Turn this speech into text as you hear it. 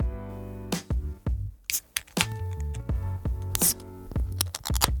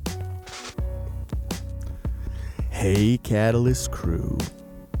Hey, Catalyst crew.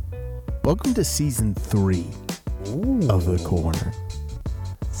 Welcome to Season 3 of The Corner.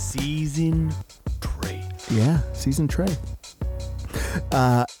 Season 3. Yeah, Season 3.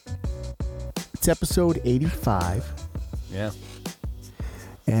 It's episode 85. Yeah.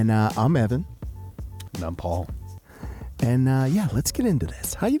 And I'm Evan. And I'm Paul. And yeah, let's get into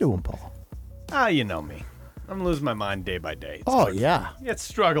this. How you doing, Paul? You know me. I'm losing my mind day by day. Yeah. It's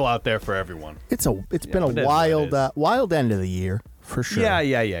struggle out there for everyone. It's been a wild end of the year, for sure.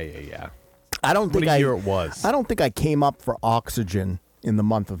 Yeah. I don't think What a year it was. I don't think I came up for oxygen in the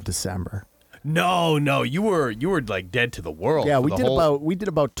month of December. No, you were like dead to the world. Yeah, for we did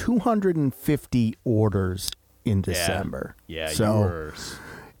about 250 orders in December. Yeah, so, you were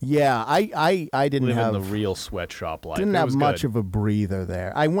yeah, I didn't living have the real sweatshop life. Didn't have much of a breather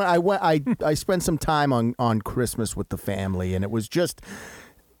there. I spent some time on Christmas with the family, and it was just,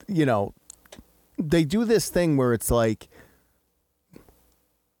 they do this thing where it's like,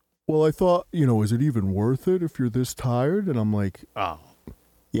 well, I thought, is it even worth it if you're this tired? And I'm like, oh,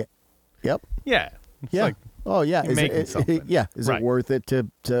 yeah, yep, yeah, it's yeah, like oh yeah, you're making something. Yeah, is Right. it worth it to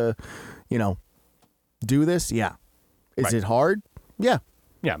do this? Yeah, is Right. it hard? Yeah.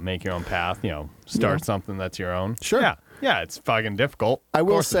 Yeah, make your own path. Start something that's your own. Sure. Yeah, it's fucking difficult. I Of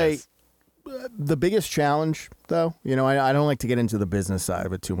will course it say, is. the biggest challenge, though, I don't like to get into the business side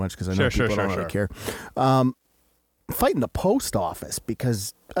of it too much because I know people don't really care. Fighting the post office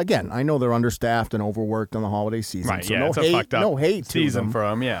because, again, I know they're understaffed and overworked on the holiday season. Right, so yeah, no it's hate, a fucked up no hate to season them. for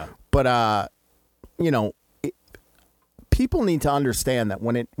them, yeah. But, people need to understand that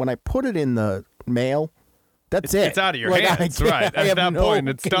when I put it in the mail, that's it. It's out of your hands, right. I At have that no point,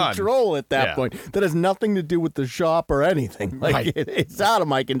 it's done. control at that Yeah. point. That has nothing to do with the shop or anything. Like, Right. it's out of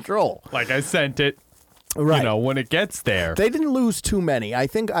my control. Like I sent it, Right. when it gets there. They didn't lose too many. I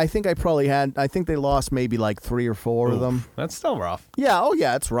think I think they lost maybe like 3 or 4 of them. That's still rough. Yeah,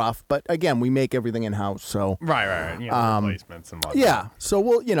 it's rough. But again, we make everything in house, so Right. Replacements and whatnot. yeah. So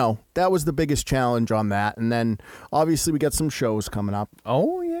we'll, that was the biggest challenge on that. And then obviously we got some shows coming up.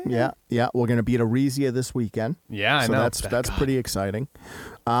 Oh, yeah. Yeah. We're gonna be at Orgazmo this weekend. Yeah, I so know. that's pretty exciting.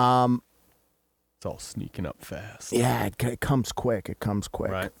 It's all sneaking up fast. Yeah, it comes quick.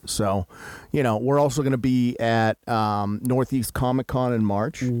 Right. So, we're also going to be at Northeast Comic Con in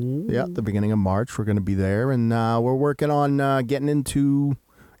March. Ooh. Yeah, the beginning of March. We're going to be there. And we're working on getting into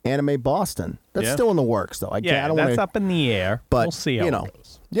Anime Boston. That's still in the works, though. That's up in the air. But, we'll see how it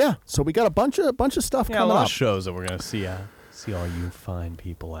goes. Yeah, so we got a bunch of stuff Yeah, a coming lot up. of shows that we're going to see all you fine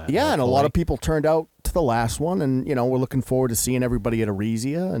people at. Yeah, and a lot hopefully. of people turned out to the last one. And, we're looking forward to seeing everybody at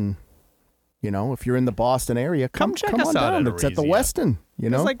Orgazmo. And, if you're in the Boston area, come check on us out down. at It's at the Orgazmo. Westin,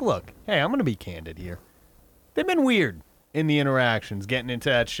 It's like, look, hey, I'm going to be candid here. They've been weird in the interactions, getting into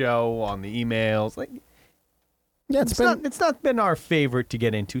that show, on the emails. Like, yeah, it's not been our favorite to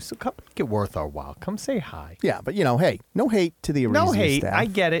get into, so come make it worth our while. Come say hi. Yeah, but hey, no hate to the Orgazmo No hate. staff. I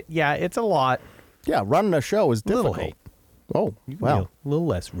get it. Yeah, it's a lot. Yeah, running a show is difficult. Little hate. Oh, You can well. be a little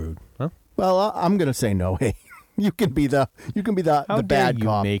less rude, huh? Well, I'm gonna say no hate. You can be the How the dare bad you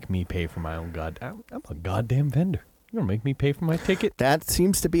cop. make me pay for my own I'm a goddamn vendor. You're gonna make me pay for my ticket? That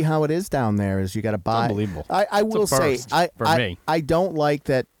seems to be how it is down there. Is you got to buy. Unbelievable. I will It's a say, first for me. I don't like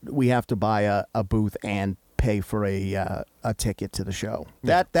that we have to buy a booth and pay for a ticket to the show.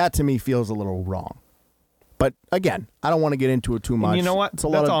 Yeah. That to me feels a little wrong. But again, I don't want to get into it too much. And you know what? It's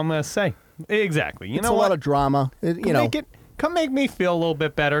That's all I'm gonna say. Exactly. It's a lot of drama. Come make me feel a little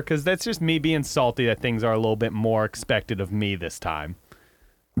bit better, because that's just me being salty that things are a little bit more expected of me this time.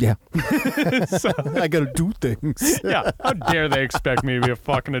 Yeah. So, I got to do things. yeah, how dare they expect me to be a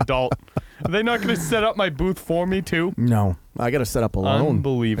fucking adult? Are they not going to set up my booth for me, too? No, I got to set up alone.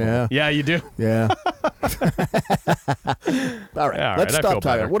 Unbelievable. Yeah, you do. Yeah. All right, let's I stop feel talking.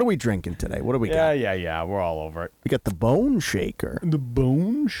 better. What are we drinking today? What do we got? Yeah. We're all over it. We got the Bone Shaker The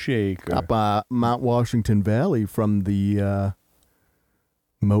Bone Shaker. up Mount Washington Valley from the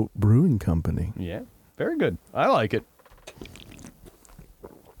Moat Brewing Company. Yeah, very good. I like it.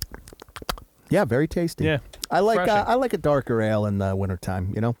 Yeah, very tasty. Yeah, I like refreshing. I like a darker ale in the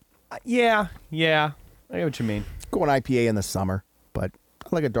wintertime, Yeah. I know what you mean. Go an IPA in the summer, but I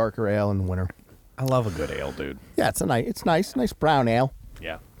like a darker ale in the winter. I love a good ale, dude. Yeah, it's nice brown ale.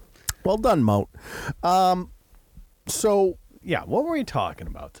 Yeah. Well done, Moat. So Yeah, what were we talking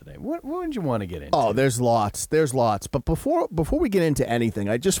about today? What would you want to get into? oh, there's lots. But before we get into anything,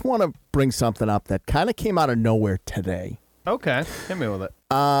 I just want to bring something up that kind of came out of nowhere today. Okay, hit me with it.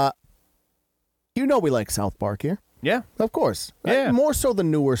 We like South Park here. Yeah. Of course. Yeah. More so the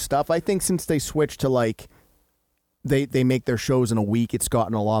newer stuff. I think since they switched to like they make their shows in a week. It's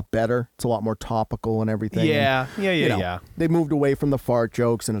gotten a lot better. It's a lot more topical and everything. Yeah, and, yeah. They moved away from the fart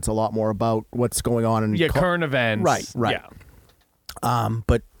jokes, and it's a lot more about what's going on in current events. Right. Yeah.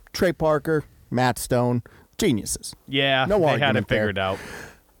 But Trey Parker, Matt Stone, geniuses. Yeah, no they had it figured out.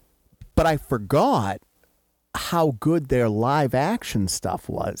 But I forgot how good their live action stuff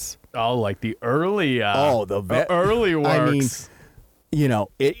was. Oh, like the early early works. I mean,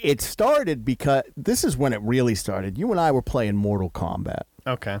 it started because this is when it really started. You and I were playing Mortal Kombat.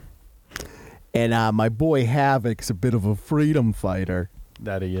 Okay. And my boy Havoc's a bit of a freedom fighter.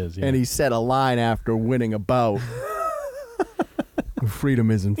 That he is, yeah. And he said a line after winning a bout. Freedom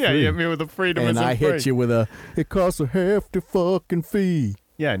isn't free. Yeah, you hit me with a freedom and isn't free. And I hit you with it costs a hefty fucking fee.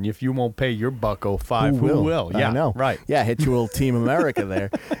 Yeah, and if you won't pay your $1.05, who will? Yeah, I know. Right. Yeah, hit you a little Team America there.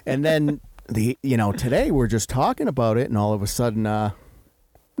 And then, today we're just talking about it, and all of a sudden, now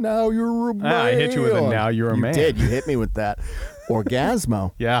you're a man. I hit you with a now you're a man. You did. You hit me with that.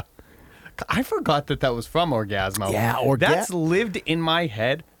 Orgazmo. Yeah. I forgot that was from Orgazmo. Yeah, That's lived in my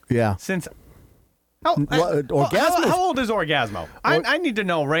head since... Orgazmo. How old is Orgazmo? I need to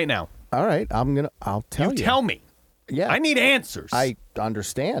know right now. All right, I'll tell you. You tell me. Yeah. I need answers. I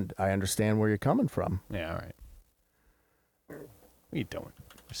understand. I understand where you're coming from. Yeah, all right. What are you doing?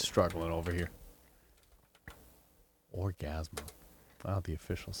 You're struggling over here. Orgazmo. Oh, the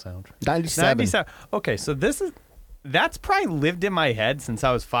official soundtrack. 97. Okay, so that's probably lived in my head since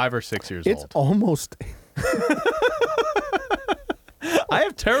I was 5 or 6 years old. It's almost... I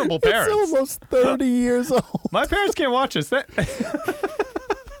have terrible parents. It's almost 30 years old. My parents can't watch this.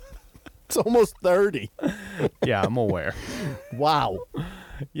 It's almost 30. Yeah, I'm aware. Wow.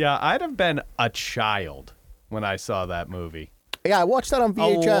 Yeah, I'd have been a child when I saw that movie. Yeah, I watched that on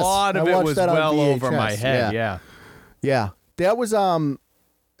VHS. A lot of it was well over my head, yeah. That was oh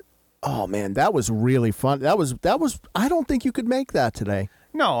man, that was really fun. That was I don't think you could make that today.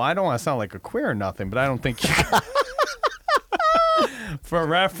 No, I don't want to sound like a queer or nothing, but I don't think you could. For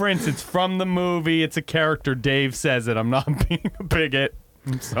reference, it's from the movie. It's a character. Dave says it. I'm not being a bigot.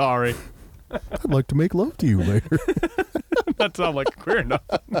 I'm sorry. I'd like to make love to you later. That sounds like queer enough.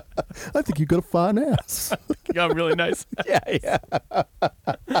 I think you got a fine ass. You got really nice. Yeah.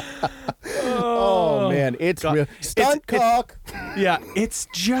 Oh man, it's real. Stunt cock. Yeah, it's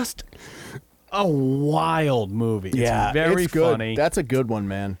just a wild movie. It's very it's good. funny. That's a good one,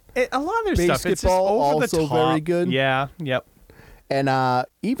 man. A lot of their stuff. It's just over the top. Also very good. Yeah. Yep. And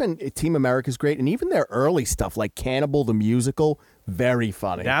even Team America's great, and even their early stuff like Cannibal the Musical, very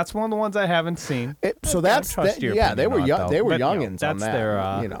funny. That's one of the ones I haven't seen. They were youngins on that.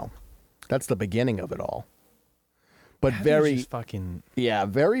 Their, that's the beginning of it all. But very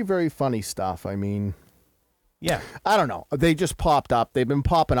very funny stuff. I mean, I don't know. They just popped up. They've been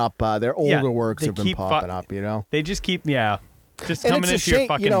popping up. Their older works have been popping up. They just keep just and coming into your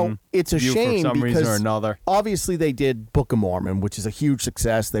fucking it's a shame for some because reason or another. Obviously they did Book of Mormon, which is a huge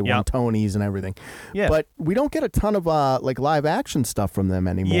success. They won Tonys and everything. Yeah. But we don't get a ton of like live action stuff from them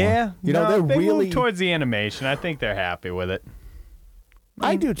anymore. Yeah. They really moved towards the animation. I think they're happy with it.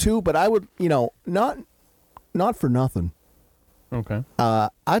 I do too, but I would, not for nothing. Okay.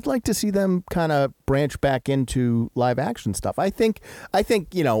 I'd like to see them kind of branch back into live action stuff. I think,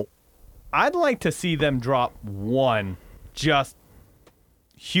 I'd like to see them drop one just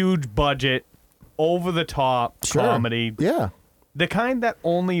huge budget, over the top comedy. Yeah. The kind that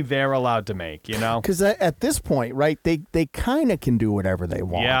only they're allowed to make, Because at this point, right, they kind of can do whatever they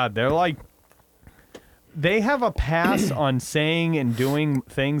want. Yeah, they're like, they have a pass on saying and doing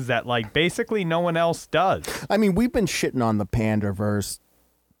things that basically no one else does. I mean, we've been shitting on the Panderverse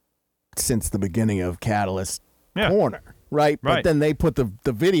since the beginning of Catalyst Corner. Right, but then they put the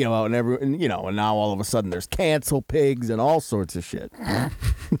video out and now all of a sudden there's cancel pigs and all sorts of shit. Oh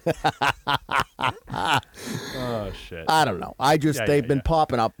shit! I don't know. They've been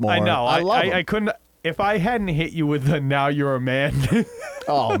popping up more. I know. I love them. I couldn't. If I hadn't hit you with the "now you're a man,"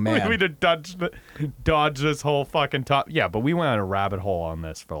 oh man, we'd have dodged this whole fucking top. Yeah, but we went on a rabbit hole on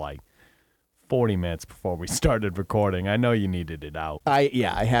this for 40 minutes before we started recording. I know you needed it out. I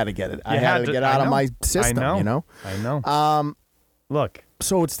had to get it. I had to get out of my system, I know. Look.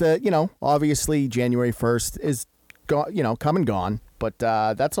 So it's obviously January 1st is come and gone, but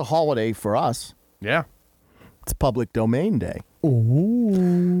that's a holiday for us. Yeah. It's Public Domain Day.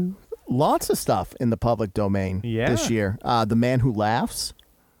 Ooh. Lots of stuff in the public domain this year. The Man Who Laughs.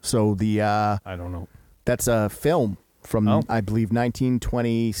 So I don't know. That's a film from, I believe,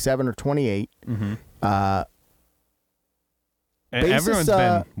 1927 or 28. Mm-hmm. Everyone's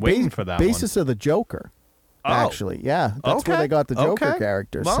been waiting for that basis one. of the Joker. actually. Yeah, that's where they got the Joker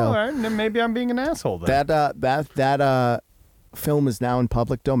character. Well, so all right, then maybe I'm being an asshole then. That film is now in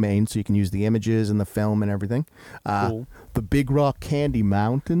public domain, so you can use the images in the film and everything. Cool. The Big Rock Candy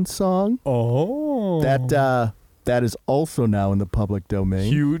Mountain song. Oh. That is also now in the public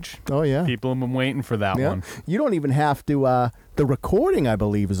domain. Huge. Oh, yeah. People have been waiting for that one. You don't even have to... the recording, I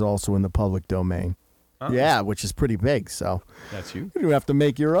believe, is also in the public domain. Oh. Yeah, which is pretty big, so... That's huge. You don't have to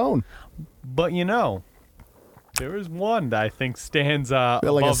make your own. But, there is one that I think stands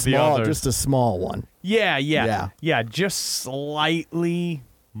above the others. Just a small one. Yeah, just slightly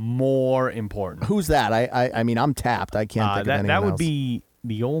more important. Who's that? I mean, I'm tapped. I can't think of anyone That would else. be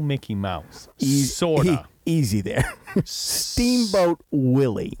the old Mickey Mouse. Sorta. Easy there. Steamboat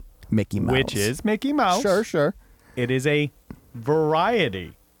Willy Mickey Mouse. Which is Mickey Mouse. Sure. It is a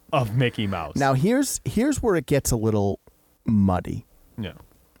variety of Mickey Mouse. Now, here's where it gets a little muddy. Yeah.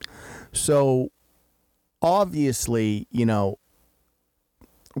 So, obviously,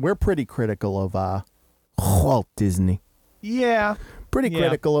 we're pretty critical of Walt Disney. Yeah. Pretty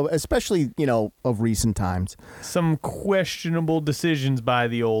critical of, especially, of recent times. Some questionable decisions by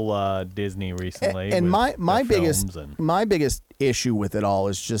the old Disney recently. And my biggest issue with it all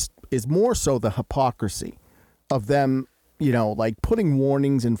is more so the hypocrisy of them, like putting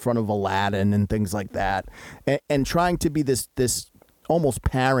warnings in front of Aladdin and things like that, and trying to be this almost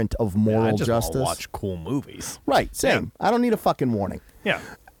parent of moral justice. I just want to watch cool movies. Right, same. Yeah. I don't need a fucking warning. Yeah.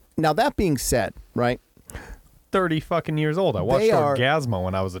 Now, that being said, right? 30 fucking years old. I watched Orgazmo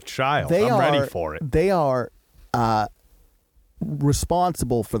when I was a child. I'm ready for it. They are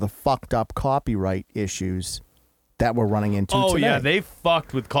responsible for the fucked up copyright issues that we're running into today. Oh, yeah, they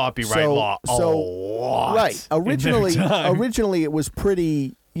fucked with copyright law a lot. Right. Originally, it was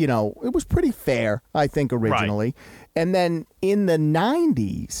pretty, it was pretty fair, I think, originally. Right. And then in the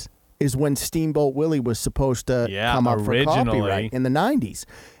 90s is when Steamboat Willie was supposed to come up for copyright in the 90s.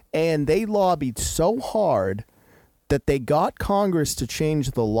 And they lobbied so hard that they got Congress to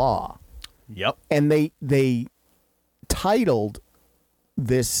change the law. Yep. And they titled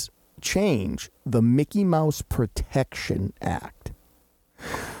this change the Mickey Mouse Protection Act.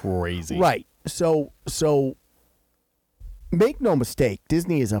 Crazy. Right. So make no mistake,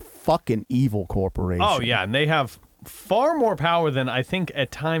 Disney is a fucking evil corporation. Oh, yeah, and they have far more power than I think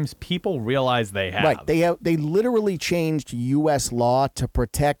at times people realize they have. Right. They literally changed U.S. law to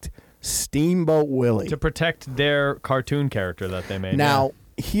protect Steamboat Willie. To protect their cartoon character that they made. Now,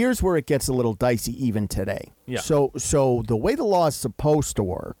 here's where it gets a little dicey even today. Yeah. So the way the law is supposed to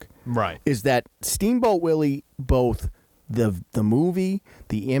work is that Steamboat Willie, both the movie,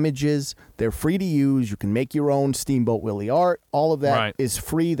 the images, they're free to use. You can make your own Steamboat Willie art. All of that is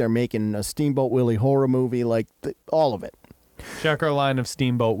free. They're making a Steamboat Willie horror movie, all of it. Check our line of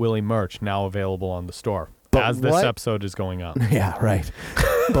Steamboat Willie merch now available on the store. As this episode is going on. Yeah, right.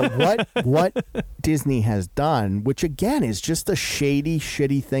 But what Disney has done, which again is just a shady,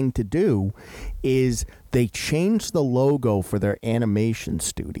 shitty thing to do, is they changed the logo for their animation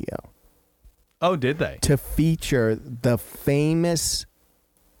studio. Oh, did they? To feature the famous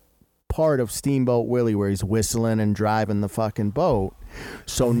part of Steamboat Willie where he's whistling and driving the fucking boat.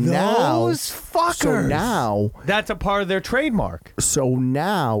 So Those fuckers. So now that's a part of their trademark. So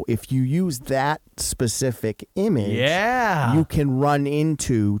now if you use that specific image, you can run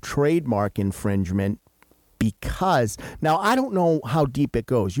into trademark infringement because now I don't know how deep it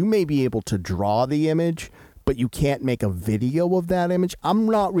goes. You may be able to draw the image, but you can't make a video of that image. I'm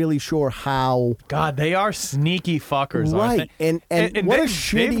not really sure how. God, they are sneaky fuckers, right? Aren't they? And what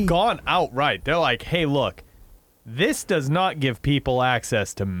they've gone outright. They're like, hey, look, this does not give people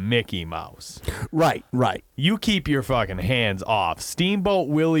access to Mickey Mouse. Right. You keep your fucking hands off. Steamboat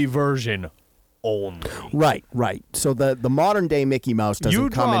Willie version only. Right. So the modern day Mickey Mouse doesn't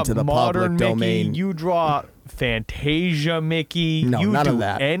come into the public domain. Mickey, you draw Fantasia Mickey. No, you none do of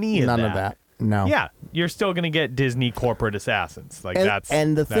that. Any of none that. of that. No. Yeah, you're still gonna get Disney corporate assassins.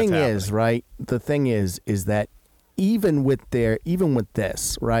 And the thing is, right? The thing is that even with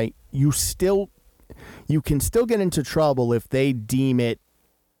this, right? You can still get into trouble if they deem it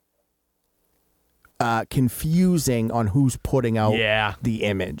confusing on who's putting out the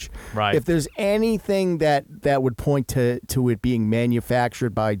image. Right. If there's anything that would point to it being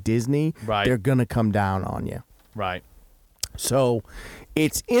manufactured by Disney, they're gonna come down on you. Right. So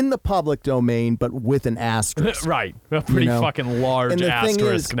it's in the public domain, but with an asterisk. Right. A pretty fucking large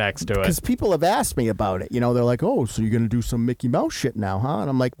asterisk next to it. Because people have asked me about it. They're like, oh, so you're going to do some Mickey Mouse shit now, huh? And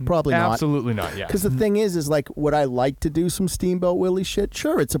I'm like, probably not. Absolutely not, yeah. Because the thing is like, would I like to do some Steamboat Willie shit?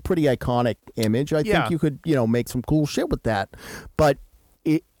 Sure, it's a pretty iconic image. I think you could, make some cool shit with that. But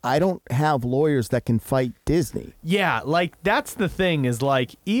I don't have lawyers that can fight Disney. Yeah, like that's the thing is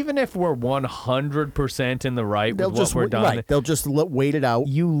like even if we're 100% in the right with what we're done, right. They'll just wait it out.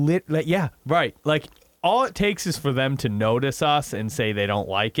 Yeah, right. Like all it takes is for them to notice us and say they don't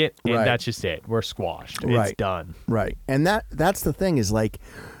like it, and that's just it. We're squashed. It's done. Right, and that's the thing is like,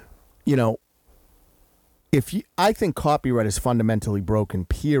 I think copyright is fundamentally broken.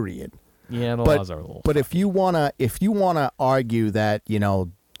 Period. Yeah, the laws are a little. But if you wanna argue that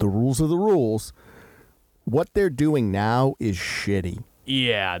the rules are the rules, what they're doing now is shitty.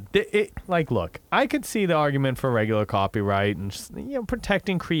 Yeah, look, I could see the argument for regular copyright and just,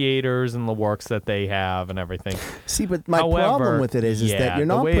 protecting creators and the works that they have and everything. See, but my problem with it is that you're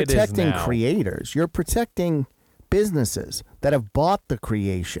not protecting creators. You're protecting businesses that have bought the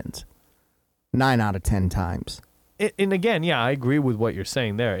creations 9 out of 10 times. And again, I agree with what you're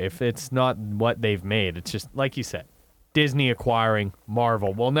saying there. If it's not what they've made, it's just, like you said, Disney acquiring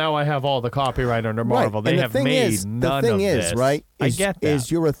Marvel. Well, now I have all the copyright under Marvel. They have made none of this. Right? I get that.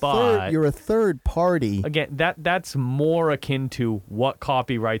 You're a third party. Again, that's more akin to what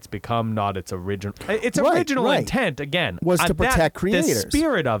copyrights become, not its original. Its original intent, again, was to protect creators. The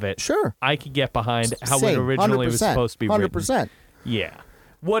spirit of it, sure, I could get behind how it originally was supposed to be written. 100%. Yeah.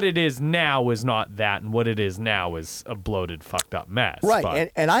 What it is now is not that, and what it is now is a bloated, fucked up mess. Right,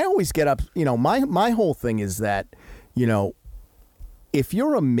 and I always get up. My whole thing is that. If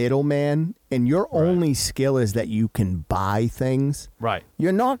you're a middleman and your only skill is that you can buy things, right?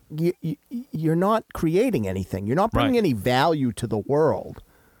 You're not creating anything. You're not bringing any value to the world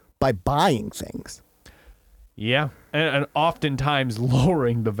by buying things. Yeah, and oftentimes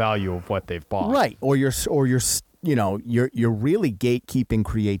lowering the value of what they've bought. Right, or you're really gatekeeping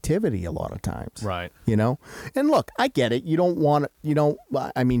creativity a lot of times. Right. And look, I get it. You don't want,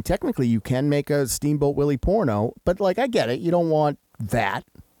 I mean, technically you can make a Steamboat Willy porno, but like, I get it. You don't want that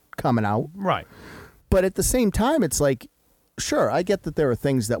coming out. Right. But at the same time, it's like, sure, I get that there are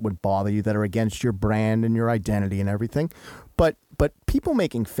things that would bother you that are against your brand and your identity and everything. But people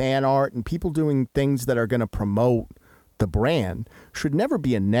making fan art and people doing things that are going to promote the brand should never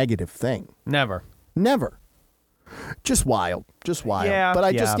be a negative thing. Never. Just wild. Yeah, but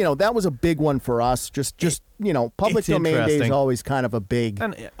I just, that was a big one for us. Public domain day is always kind of a big.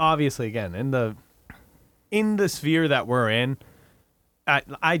 And obviously, again, in the sphere that we're in,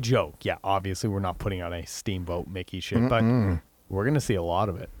 I joke. Yeah, obviously, we're not putting out a Steamboat Mickey shit, but we're going to see a lot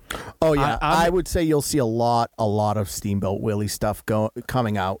of it. Oh, yeah. I would say you'll see a lot of Steamboat Willy stuff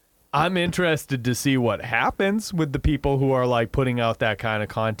coming out. I'm interested to see what happens with the people who are like putting out that kind of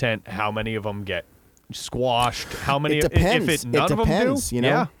content. How many of them get squashed? How many? It depends. If none of them do,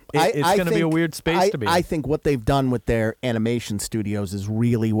 Yeah, it's going to be a weird space to be. I think what they've done with their animation studios is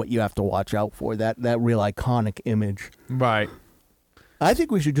really what you have to watch out for. That real iconic image. Right. I think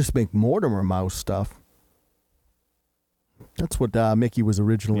we should just make Mortimer Mouse stuff. That's what Mickey was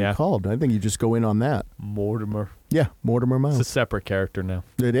originally called. I think you just go in on that. Mortimer. Yeah, Mortimer Mouse. It's a separate character now.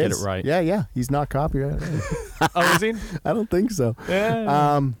 It is. Get it right. Yeah. He's not copyrighted. Oh, is he? I don't think so. Yeah.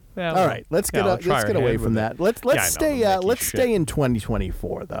 All right. Let's get away from that. Let's stay in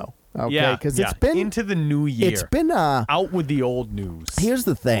 2024 though. Okay, because it's been into the new year. It's been out with the old news. Here's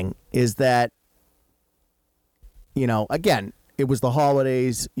the thing: is that again. It was the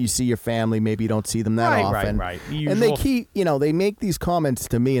holidays. You see your family. Maybe you don't see them that often. Right. And they keep, they make these comments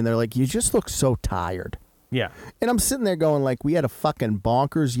to me, and they're like, "You just look so tired." Yeah. And I'm sitting there going, like, we had a fucking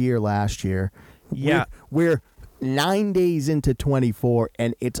bonkers year last year. Yeah. We're 9 days into 24,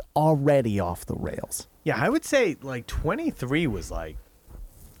 and it's already off the rails. Yeah, I would say like 23 was a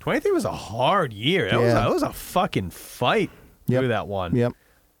hard year. That was a fucking fight through that one. Yep.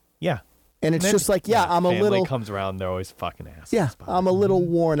 Yeah. And it's just like, I'm a little... Family comes around, they're always fucking assholes. Yeah, I'm a little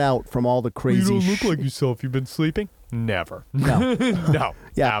worn out from all the crazy You don't look like yourself. You've been sleeping? Never. No. No,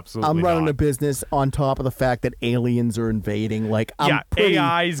 absolutely I'm running not. a business on top of the fact that aliens are invading. Like,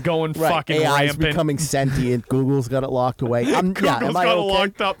 AI's going fucking AI's rampant. becoming sentient. Google's got it locked away. Google's got it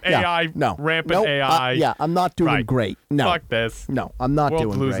locked up. AI, rampant AI. I'm not doing great. No. Fuck this. No, I'm not doing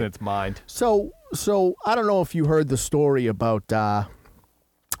great. World's losing its mind. So I don't know if you heard the story about...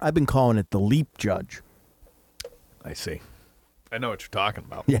 I've been calling it the leap judge. I see. I know what you're talking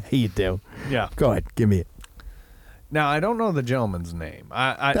about. Yeah, you do. Yeah. Go ahead. Give me it. Now, I don't know the gentleman's name.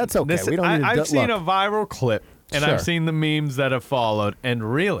 That's okay. We don't need to I've seen a viral clip, and I've seen the memes that have followed,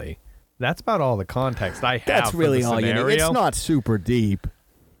 and really, that's about all the context I have. That's really for the all scenario. you need. It's not super deep.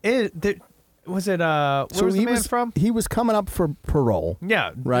 Where was the man from? He was coming up for parole.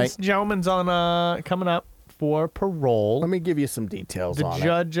 Yeah. Right. This gentleman's coming up for parole. Let me give you some details on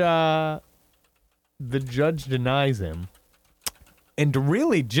it. The judge denies him. And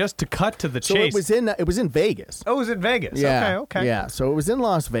really, just to cut to the chase. So it was in Vegas. Oh, it was in Vegas. Yeah, Okay. Yeah, so it was in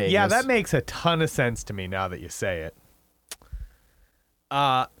Las Vegas. Yeah, that makes a ton of sense to me now that you say it.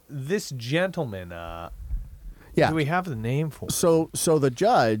 This gentleman, do we have the name for him? So the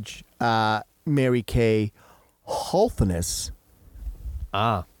judge, Mary Kay Holthanis.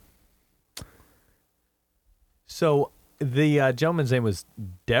 So the gentleman's name was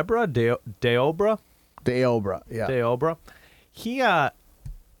Deborah Deobra. Deobra, yeah. Deobra.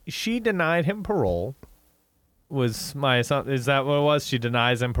 She denied him parole. Was my son? Is that what it was? She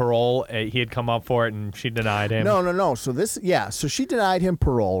denies him parole. He had come up for it, and she denied him. No. So she denied him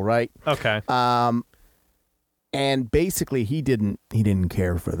parole, right? Okay. And basically, he didn't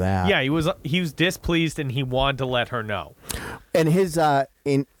care for that. Yeah, he was displeased, and he wanted to let her know. And his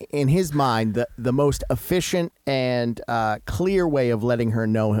in his mind, the most efficient and clear way of letting her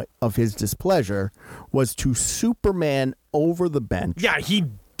know of his displeasure was to Superman over the bench. Yeah, he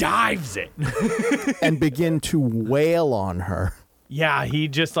dives it and begin to wail on her. Yeah, he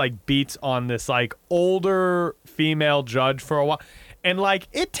just like beats on this like older female judge for a while. And, like,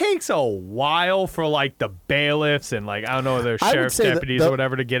 it takes a while for, like, the bailiffs and, like, I don't know, their sheriff's deputies or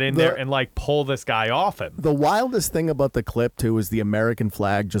whatever to get in there and, like, pull this guy off him. The wildest thing about the clip, too, is the American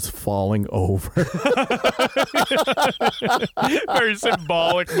flag just falling over. Very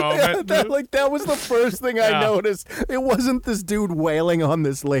symbolic moment. That was the first thing I noticed. It wasn't this dude wailing on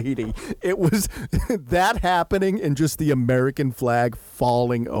this lady. It was that happening and just the American flag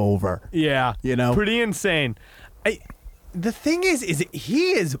falling over. Yeah. You know? Pretty insane. The thing is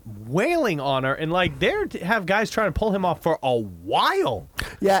he is wailing on her, and like they have guys trying to pull him off for a while.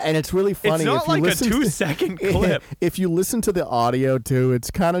 Yeah, and it's really funny. It's not like a 2-second clip. If you listen to the audio too, it's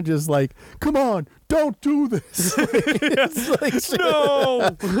kind of just like, "Come on, don't do this." It's like,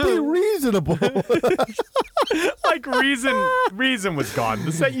 no, be reasonable. Like reason was gone.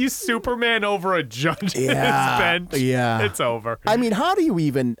 The set you Superman over a judge in his bench. Yeah, it's over. I mean, how do you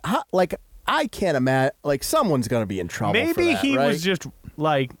even like? I can't imagine, like, someone's going to be in trouble maybe for that, he right? was just,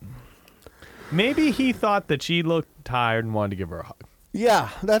 like, maybe he thought that she looked tired and wanted to give her a hug. Yeah,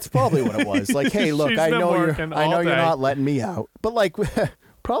 that's probably what it was. Like, hey, look, I know you're not letting me out. But, like,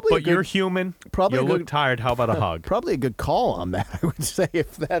 probably you're human. Probably you look tired. How about a hug? Probably a good call on that, I would say,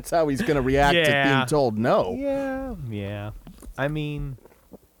 if that's how he's going to react to being told no. Yeah. I mean...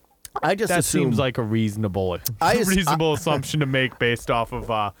 that seems like a reasonable assumption to make based off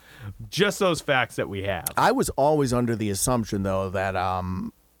of just those facts that we have. I was always under the assumption, though, that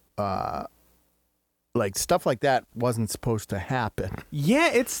like stuff like that wasn't supposed to happen.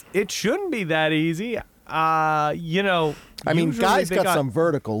 Yeah, it shouldn't be that easy. You know, I mean, guy's got some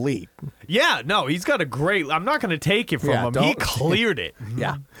vertical leap. Yeah, no, he's got a great. I'm not going to take it from him. He cleared it.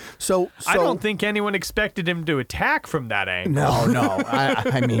 Yeah. So I don't think anyone expected him to attack from that angle. No.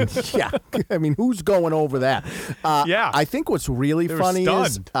 I mean, yeah. I mean, who's going over that? I think what's really funny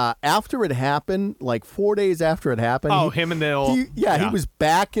is after it happened, like 4 days after it happened. Him and the old. He was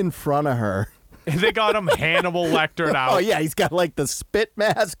back in front of her. They got him Hannibal Lectered out. Oh yeah, he's got like the spit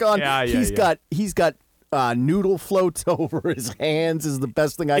mask on. He's got noodle floats over his hands is the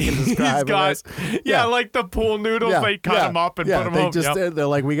best thing I can describe. Like the pool noodles. They cut him up and put him over. They're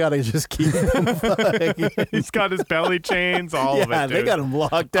like, we gotta just keep him. He's got his belly chains, all of it. Dude. They got him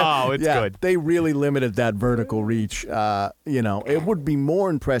locked up. Oh, it's good. They really limited that vertical reach. It would be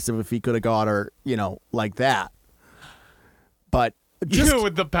more impressive if he could have got her, like that. But just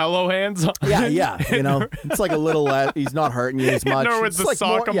with the pillow hands on. Yeah. It's like a little. He's not hurting you as much. With the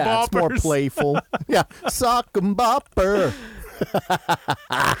sock and boppers. It's more playful. Yeah, sock and bopper.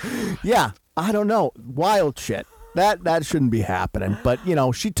 Yeah, I don't know. Wild shit. That shouldn't be happening. But,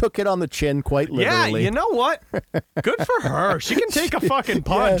 she took it on the chin quite literally. Yeah, you know what? Good for her. She can take a fucking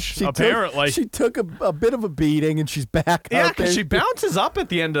punch, apparently. She took a bit of a beating, and she's back out there. Yeah, because she bounces up at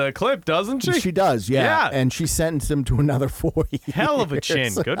the end of the clip, doesn't she? She does, yeah. And she sentenced him to another 4 years. Hell of a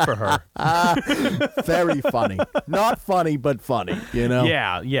chin. Good for her. Very funny. Not funny, but funny,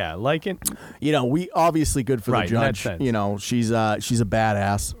 Yeah, like it. We obviously good for the judge. She's a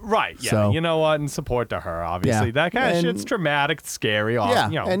badass. Right, yeah. So, you know what? And support to her, obviously. Yeah. That kind of shit's traumatic, it's scary.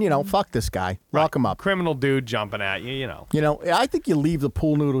 And fuck this guy. Lock him up. Criminal dude jumping at you, I think you leave the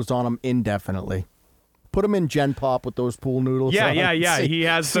pool noodles on him indefinitely. Put him in Gen Pop with those pool noodles. Yeah. He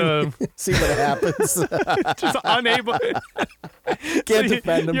has to see what happens. Just unable. Can't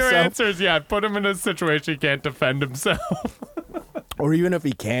defend himself. Your answer is put him in a situation he can't defend himself. Or even if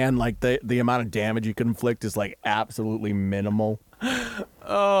he can, like the amount of damage he can inflict is like absolutely minimal.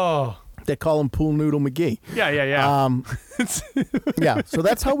 Oh. They call him Pool Noodle McGee. Yeah. Yeah, so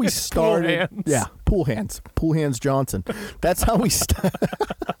that's how we started. Pool hands. Pool Hands Johnson. That's how we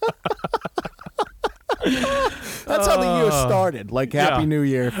That's how the year started. Like, Happy New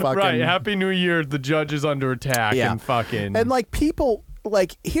Year. Fucking. Right, Happy New Year. The judge is under attack and fucking. And, like, people,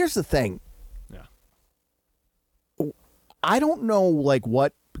 like, here's the thing. Yeah. I don't know, like,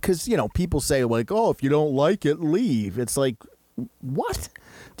 what, because, you know, people say, like, oh, if you don't like it, leave. It's like, what?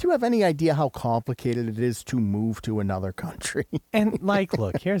 Do you have any idea how complicated it is to move to another country? And, like,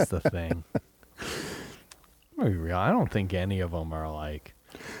 look, here's the thing. I'm gonna be real. I don't think any of them are, like...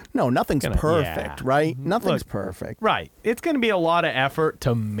 No, nothing's perfect, right? Nothing's perfect. Right. It's going to be a lot of effort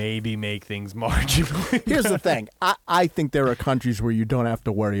to maybe make things marginally. Here's the thing. I think there are countries where you don't have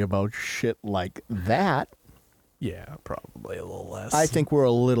to worry about shit like that. Yeah, probably a little less. I think we're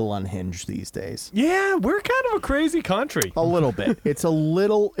a little unhinged these days. Yeah, we're kind of a crazy country. A little bit. There's a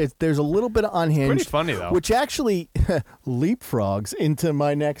little bit of unhinged. It's pretty funny, though. Which actually leapfrogs into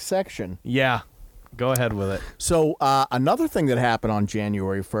my next section. Yeah. Go ahead with it. So another thing that happened on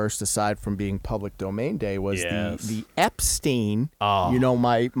January 1st, aside from being Public Domain Day, was the Epstein. Oh. You know,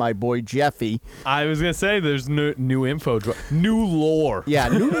 my boy Jeffy. I was going to say there's new info. New lore. Yeah,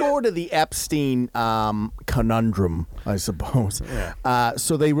 new lore to the Epstein conundrum, I suppose. Yeah.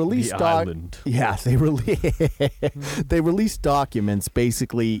 So they released... The island. Yeah, they released documents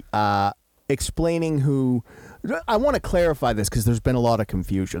basically explaining who... I want to clarify this because there's been a lot of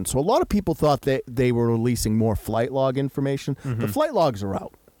confusion. So a lot of people thought that they were releasing more flight log information. The flight logs are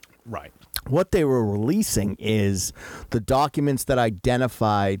out. Right. What they were releasing is the documents that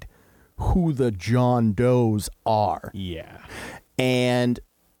identified who the John Does are. Yeah. And,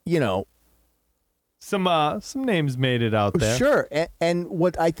 you know... Some names made it out there. Sure. And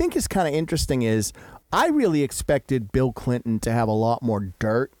what I think is kind of interesting is I really expected Bill Clinton to have a lot more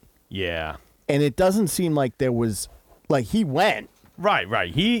dirt. Yeah. And it doesn't seem like there was, like, he went.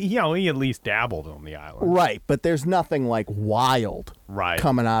 Right. He at least dabbled on the island. Right, but there's nothing, like, wild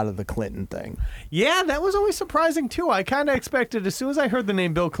coming out of the Clinton thing. Yeah, that was always surprising, too. I kind of expected, as soon as I heard the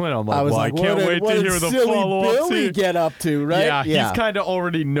name Bill Clinton, I'm like, I can't wait to hear the follow-up. What did Billy get up to, right? Yeah, he's kind of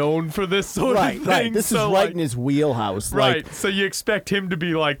already known for this sort of thing. Right, this is right in his wheelhouse. Right, so you expect him to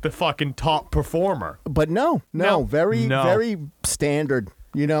be, like, the fucking top performer. But no, very standard.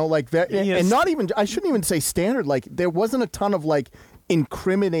 You know, like, and not even, I shouldn't even say standard. Like, there wasn't a ton of, like,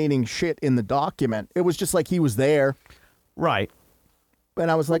 incriminating shit in the document. It was just like he was there. Right.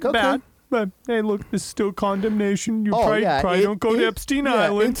 And I was like, okay. Bad. But, hey, look, this is still condemnation. You probably don't go to Epstein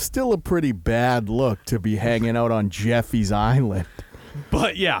Island. It's still a pretty bad look to be hanging out on Jeffy's Island.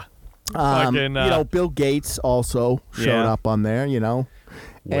 But, yeah. You know, Bill Gates also showed up on there, you know.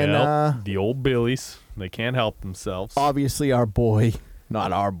 Well, and, the old Billies, they can't help themselves. Obviously, our boy...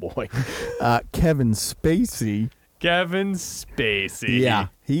 Not our boy. Kevin Spacey. Yeah,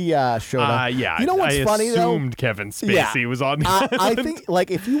 he showed up. Yeah, you know what's funny though? I assumed Kevin Spacey was on the island. I think, like,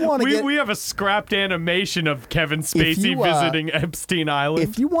 if you want to we have a scrapped animation of Kevin Spacey visiting Epstein Island.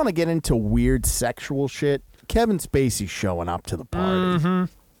 If you want to get into weird sexual shit, Kevin Spacey's showing up to the party. Mm-hmm.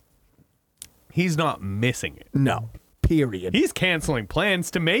 He's not missing it. No, period. He's canceling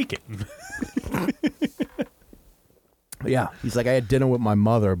plans to make it. Yeah, he's like, I had dinner with my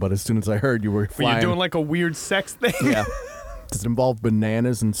mother, but as soon as I heard you were flying... Were you doing like a weird sex thing? Yeah. Does it involve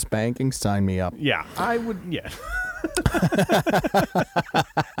bananas and spanking? Sign me up. Yeah, I would, yeah.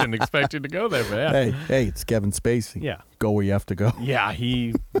 Didn't expect you to go there, but yeah. Hey, it's Kevin Spacey. Yeah. Go where you have to go. Yeah,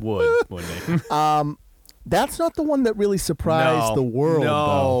 he would, wouldn't he? That's not the one that really surprised the world,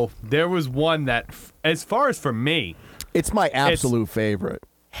 though. There was one that, as far as for me... It's my absolute favorite.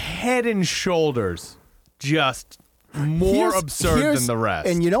 Head and shoulders, just... more absurd than the rest.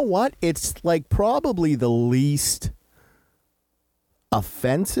 And you know what? It's like probably the least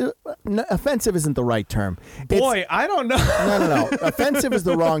offensive. No, offensive isn't the right term. I don't know. No. Offensive is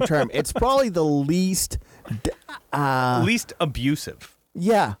the wrong term. It's probably the least... least abusive.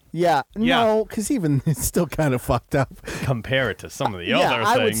 Yeah. No, because even it's still kind of fucked up. Compare it to some of the other things.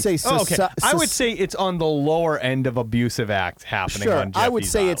 I would say... I would say it's on the lower end of abusive acts happening on Jeffy's I would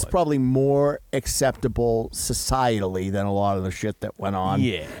say Island. It's probably more acceptable societally than a lot of the shit that went on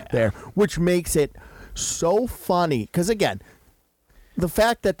there, which makes it so funny. Because, again... The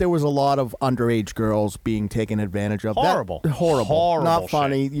fact that there was a lot of underage girls being taken advantage of. Horrible. Horrible. Not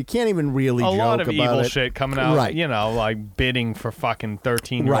funny. Shit. You can't even really joke about it. A lot of evil shit coming out, right. You know, like bidding for fucking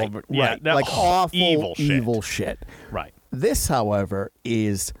 13-year-old. Right. Yeah, right. Like awful, evil shit. Right. This, however,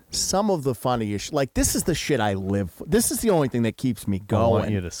 is some of the funniest. Like, this is the shit I live for. This is the only thing that keeps me going. I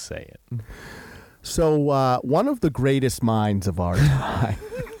want you to say it. So, one of the greatest minds of our time...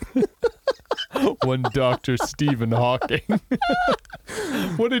 One Dr. Stephen Hawking.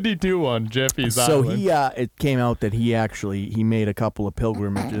 What did he do on Jeffy's so Island? So it came out that he made a couple of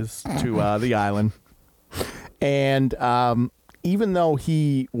pilgrimages to the island. And even though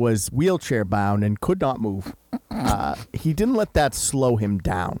he was wheelchair bound and could not move, he didn't let that slow him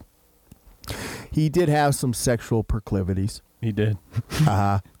down. He did have some sexual proclivities. He did.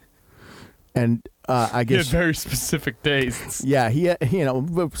 And I guess he had very specific tastes. Yeah, he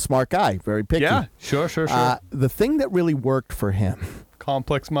smart guy, very picky. Yeah, sure. The thing that really worked for him,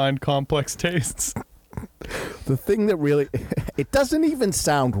 complex mind, complex tastes. The thing that really, it doesn't even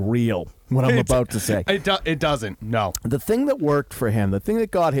sound real, what I'm about to say. It doesn't, no. The thing that worked for him, the thing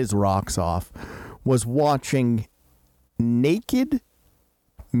that got his rocks off, was watching naked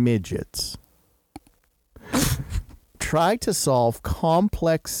midgets try to solve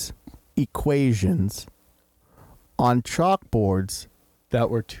complex equations on chalkboards that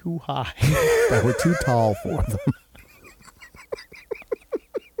were too high. That were too tall for them.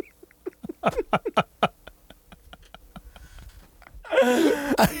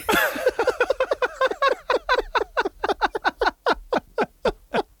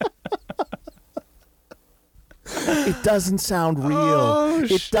 It doesn't sound real.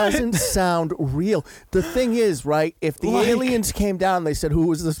 It doesn't sound real. The thing is, right, if the aliens came down and they said, who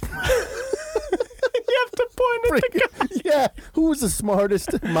was this? You have to point at the guy. Yeah, who was the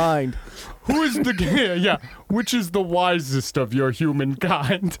smartest mind? Who is the which is the wisest of your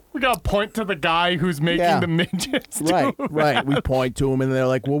humankind? We got to point to the guy who's making the midgets. Right. We point to him and they're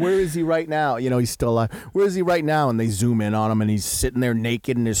like, well, where is he right now? He's still alive. Where is he right now? And they zoom in on him and he's sitting there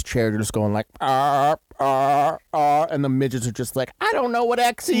naked in his chair just going like, and the midgets are just like, I don't know what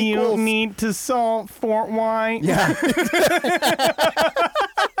X equals. You need to solve Fort White. Yeah.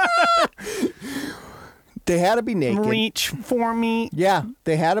 They had to be naked. Reach for me. Yeah,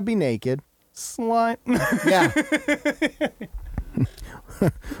 they had to be naked. Slut. Yeah.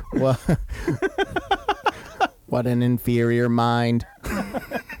 Well, what an inferior mind.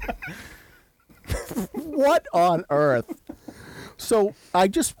 What on earth? So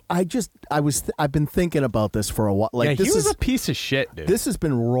I've been thinking about this for a while. Like, he was a piece of shit, dude. This has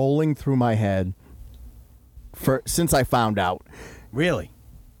been rolling through my head since I found out. Really?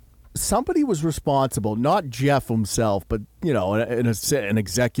 Somebody was responsible, not Jeff himself, but an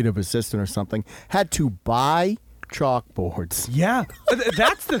executive assistant or something, had to buy chalkboards. Yeah,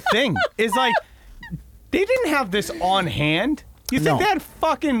 that's the thing. Is like they didn't have this on hand. You think they had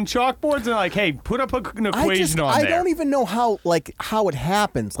fucking chalkboards and like, hey, put up an equation on there? I don't even know how it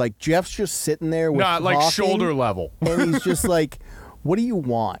happens. Like Jeff's just sitting there with like shoulder level, and he's just like, "What do you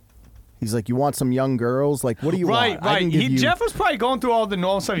want?" He's like, you want some young girls? Like, what do you want? Right. Jeff was probably going through all the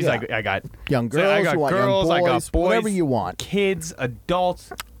normal stuff. He's like, I got young girls, I got girls, young boys, I got boys, whatever you want. Kids,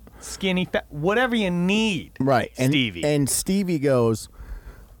 adults, skinny, fat, whatever you need. Right. Stevie. And Stevie goes,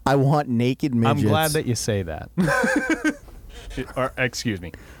 I want naked midgets. I'm glad that you say that. Or, excuse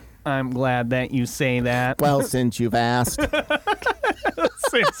me. I'm glad that you say that. Well, since you've asked.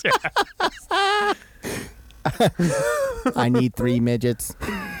 Since you asked. I need 3 midgets.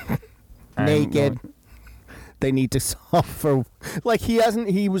 Naked. They need to solve for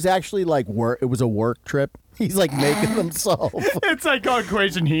he was actually like it was a work trip. He's like making them solve. It's like an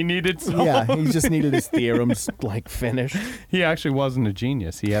equation he needed solved. Yeah, he just needed his theorems finished. He actually wasn't a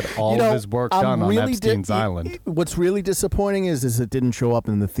genius. He had all of his work done on Epstein's Island. What's really disappointing is it didn't show up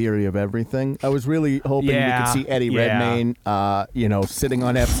in the theory of everything. I was really hoping we could see Eddie Redmayne sitting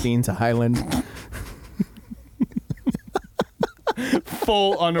on Epstein's Island.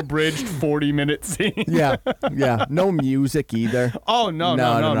 Full unabridged 40-minute scene. Yeah. No music either. Oh,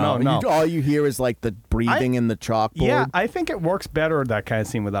 no. All you hear is like the breathing in the chalkboard. Yeah, I think it works better, that kind of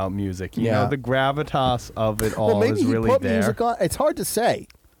scene, without music. You know, the gravitas of it all is really put there. Music on. It's hard to say.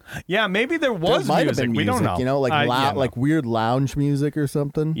 Yeah, maybe there was might music. Have been music. We don't know. Like weird lounge music or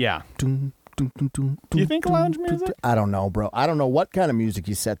something. Yeah. Do you think lounge music? I don't know, bro. I don't know what kind of music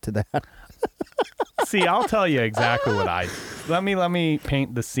you set to that. See, I'll tell you exactly what I. Let me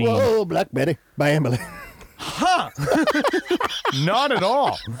paint the scene. Whoa, Black Betty by Emily. Huh? Not at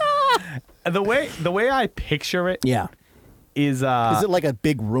all. The way I picture it. Yeah. Is it like a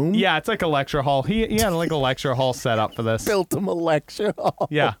big room? Yeah, it's like a lecture hall. He had like a lecture hall set up for this. Built him a lecture hall.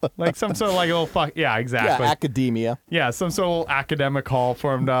 Yeah, like some sort of like a little Yeah, exactly. Yeah, academia. Yeah, some sort of little academic hall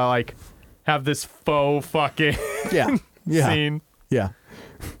for him to like have this faux fucking scene. Yeah.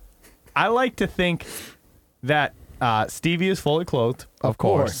 I like to think that Stevie is fully clothed. Of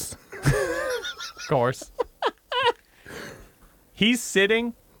course. Of course. He's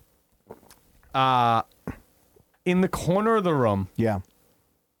sitting in the corner of the room. Yeah.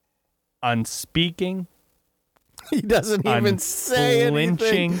 Unspeaking, He doesn't even say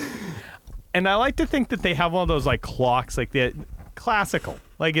anything. And I like to think that they have one of those like clocks, like the classical.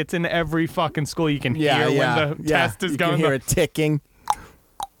 Like it's in every fucking school. You can hear when the test is going. You can hear it ticking.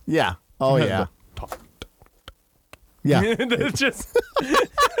 Yeah. Oh, yeah. Yeah. It's just...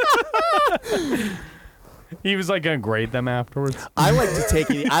 He was like gonna grade them afterwards. I like to take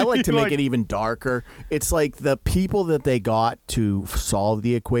it. I like to make it even darker. It's like the people that they got to solve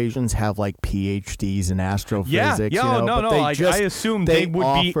the equations have like PhDs in astrophysics. Yeah, no. Like, I assume they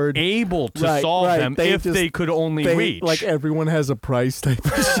would be able to solve them if they could only reach. Like everyone has a price type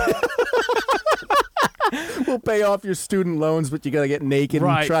of shit. We'll pay off your student loans, but you gotta get naked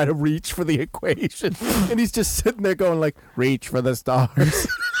and try to reach for the equation. And he's just sitting there going like, "Reach for the stars."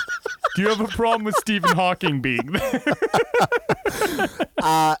 Do you have a problem with Stephen Hawking being there?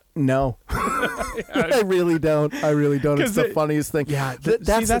 No. I really don't. It's the funniest thing. Yeah,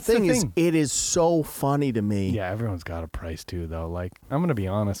 that's the thing. Is it is so funny to me. Yeah, everyone's got a price too, though. Like, I'm going to be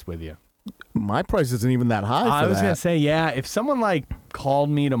honest with you. My price isn't even that high I was going to say, if someone like called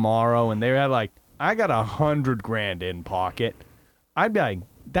me tomorrow and they had like, I got $100,000 in pocket, I'd be like,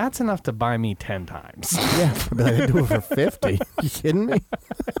 that's enough to buy me 10 times. Yeah, but I do it for 50. You kidding me?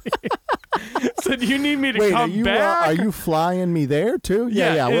 So do you need me to come back? Are you flying me there too?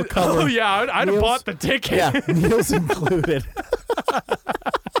 Yeah, we'll cover. Oh yeah, I'd have bought the ticket. Yeah, meals included.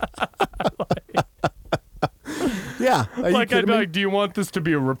 Yeah, like I'd be like, do you want this to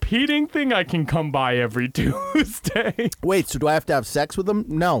be a repeating thing? I can come by every Tuesday. Wait, so do I have to have sex with them?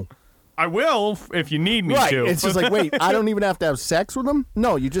 No. I will if you need me to. It's just like, wait, I don't even have to have sex with them?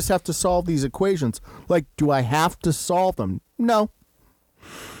 No, you just have to solve these equations. Like, do I have to solve them? No.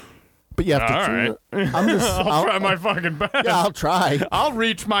 But you have to. All right. I'll try my fucking best. Yeah, I'll try. I'll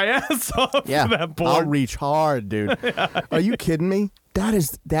reach my ass off for that board. I'll reach hard, dude. Are you kidding me?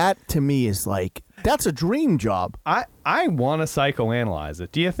 That to me is like, that's a dream job. I want to psychoanalyze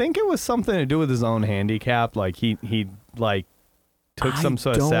it. Do you think it was something to do with his own handicap? Like he like took some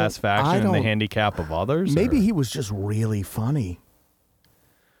sort of satisfaction in the handicap of others? Maybe he was just really funny.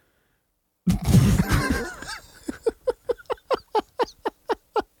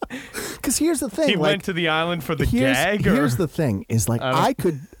 Because here's the thing. He went to the island for the gag? Here's the thing. Is like, I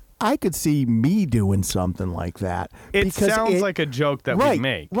could see me doing something like that. It sounds like a joke that we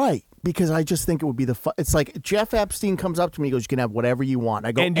make. Right. Because I just think it would be it's like Jeff Epstein comes up to me and goes, you can have whatever you want.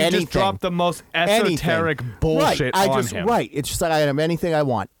 I go, and you anything. just drop the most esoteric bullshit on him. Right. It's just like I can have anything I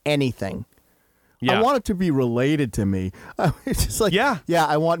want. Anything. Yeah. I want it to be related to me. It's just like, yeah,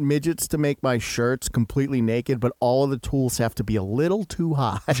 I want midgets to make my shirts completely naked, but all of the tools have to be a little too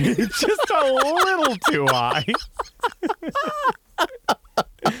high. Just a little too high.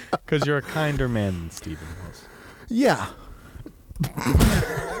 Because you're a kinder man than Stephen was. Yeah.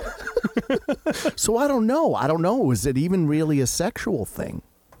 So I don't know. Is it even really a sexual thing?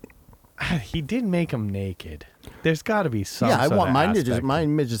 He did make him naked. There's got to be some. Yeah, I want my midgets. My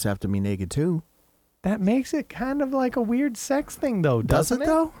midgets have to be naked too. That makes it kind of like a weird sex thing, though, doesn't it?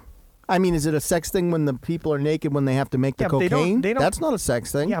 Though? I mean, is it a sex thing when the people are naked when they have to make the cocaine? They don't, that's not a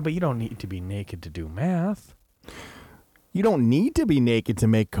sex thing. Yeah, but you don't need to be naked to do math. You don't need to be naked to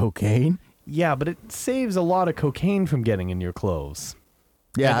make cocaine. Yeah, but it saves a lot of cocaine from getting in your clothes.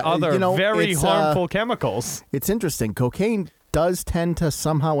 Yeah, and other very harmful chemicals. It's interesting. Cocaine does tend to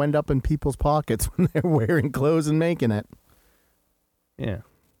somehow end up in people's pockets when they're wearing clothes and making it. Yeah.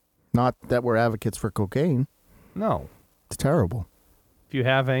 Not that we're advocates for cocaine. No. It's terrible. If you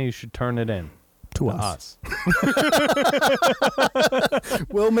have any, you should turn it in. To us.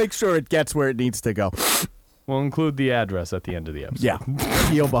 We'll make sure it gets where it needs to go. We'll include the address at the end of the episode. Yeah.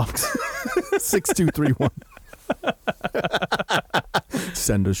 P.O. Box 6231.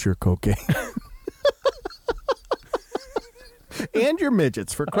 Send us your cocaine. And your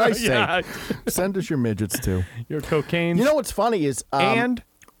midgets, for Christ's sake. Send us your midgets, too. Your cocaine. You know what's funny is... and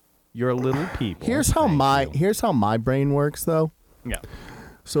your little people. Here's how my brain works, though. Yeah.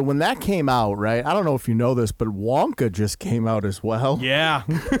 So when that came out, right, I don't know if you know this, but Wonka just came out as well. Yeah.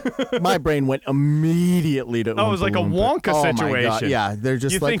 My brain went immediately to it was like a Wonka situation. My God. Yeah, they're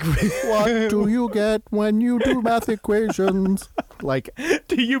just what do you get when you do math equations? Like,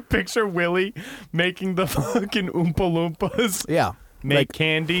 do you picture Willy making the fucking Oompa Loompas? Yeah. Make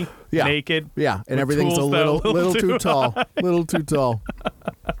candy, naked. Yeah, and everything's a little too tall. Little too tall.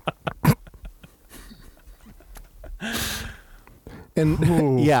 And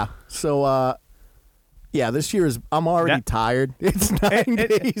so this year I'm already tired. It's 9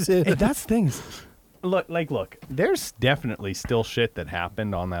 days in. And that's things. Look, there's definitely still shit that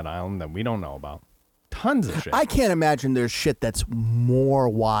happened on that island that we don't know about. tons of shit. I can't imagine there's shit that's more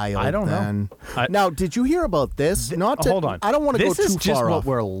wild. I don't know. Now, did you hear about this? Hold on. I don't want to go too far off. This is just what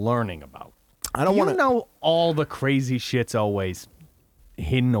we're learning about. I don't want to know all the crazy shit's always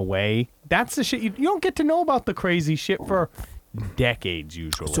hidden away. That's the shit you don't get to know about the crazy shit for decades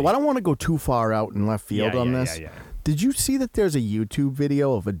usually. So I don't want to go too far out in left field on this. Yeah. Did you see that there's a YouTube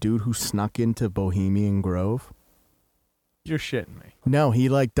video of a dude who snuck into Bohemian Grove? You're shitting me. No, he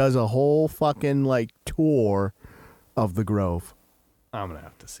does a whole fucking tour of the Grove. I'm gonna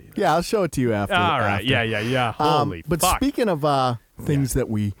have to see that. Yeah, I'll show it to you after. All right. Yeah. Holy but fuck. Speaking of things that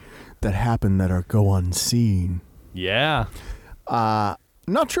happen that go unseen. Yeah.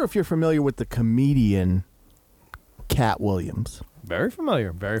 Not sure if you're familiar with the comedian Cat Williams. Very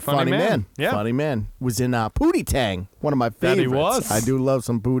familiar. Very funny man. Yeah. Funny man. Was in Pootie Tang, one of my favorites. That he was. I do love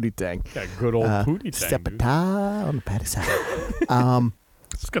some Pootie Tang. Got good old Pootie Tang. Step a on the patty side.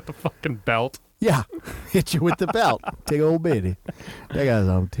 It's got the fucking belt. Yeah. Hit you with the belt. Tig old bitty. They got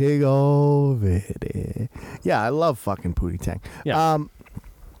some tig old bitty. Yeah, I love fucking Pootie Tang. Yeah.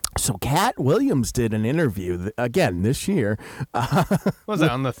 So Cat Williams did an interview again this year. Was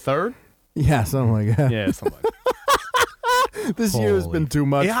that on the 3rd? Yeah, something like that. Yeah, something like that. This year has been too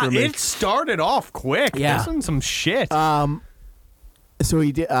much for me. It started off quick. Yeah. This one's some shit. So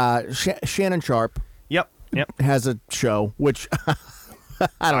he did. Shannon Sharp. Yep. Has a show, which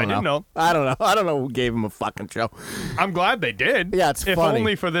I don't know. I don't know who gave him a fucking show. I'm glad they did. Yeah, it's if funny.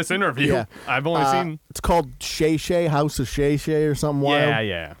 only for this interview. Yeah. I've only seen. It's called Shay Shay, House of Shay Shay, or something wild.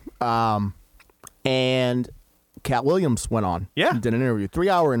 Yeah. And Cat Williams went on. Yeah. He did an interview,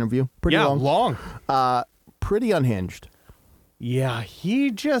 3-hour interview, pretty long. Pretty unhinged. Yeah, he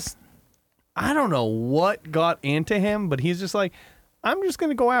just, I don't know what got into him, but he's just like, I'm just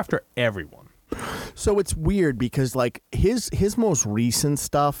going to go after everyone. So it's weird because his most recent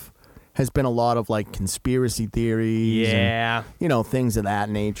stuff has been a lot of conspiracy theories. Yeah. And, things of that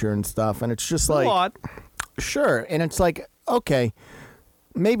nature and stuff. And it's just A lot. Sure. And it's okay,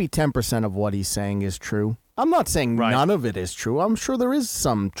 maybe 10% of what he's saying is true. I'm not saying none of it is true. I'm sure there is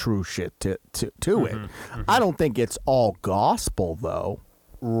some true shit to it. Mm-hmm. I don't think it's all gospel, though.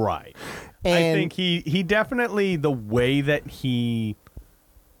 Right. And I think he definitely, the way that he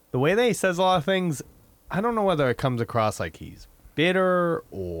says a lot of things, I don't know whether it comes across like he's bitter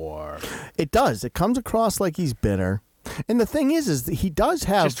or... It does. It comes across like he's bitter. And the thing is that he does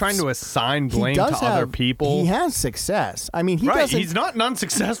have... Just trying to assign blame to other people. He has success. I mean, he doesn't... He's not an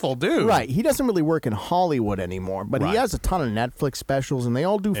unsuccessful dude. Right. He doesn't really work in Hollywood anymore, but he has a ton of Netflix specials, and they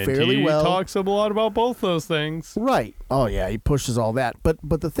all do fairly well. He talks a lot about both those things. Right. Oh, yeah. He pushes all that.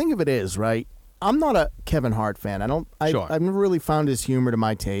 But the thing of it is, right, I'm not a Kevin Hart fan. I've never really found his humor to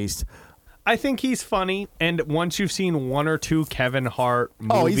my taste. I think he's funny, and once you've seen one or two Kevin Hart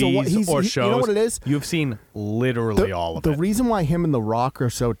movies or shows, you know what it is? You've seen literally all of it. The reason why him and The Rock are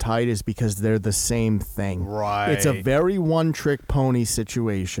so tight is because they're the same thing. Right. It's a very one-trick pony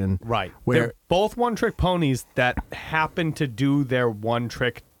situation. Right. Where they're both one-trick ponies that happen to do their one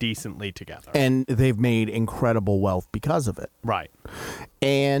trick decently together. And they've made incredible wealth because of it. Right.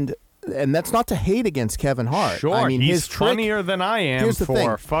 And that's not to hate against Kevin Hart. Sure, I mean, he's his trick, funnier than I am here's the for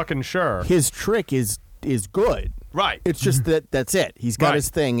thing. fucking sure. His trick is good. Right. It's just that's it. He's got his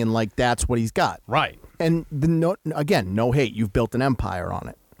thing, and that's what he's got. Right. And no hate. You've built an empire on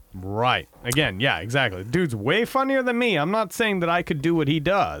it. Right. Again, yeah, exactly. Dude's way funnier than me. I'm not saying that I could do what he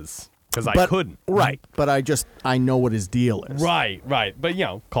does, because I couldn't. Right. But I know what his deal is. Right. But,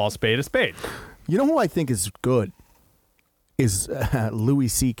 call a spade a spade. You know who I think is good? Is Louis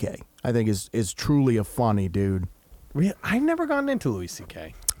C.K. I think is truly a funny dude. Really? I've never gotten into Louis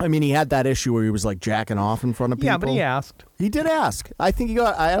C.K. I mean, he had that issue where he was jacking off in front of people. Yeah, but he asked. He did ask. I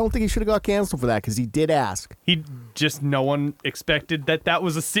don't think he should have got canceled for that because he did ask. No one expected that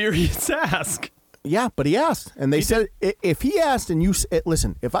was a serious ask. Yeah, but he asked, and they said if he asked and you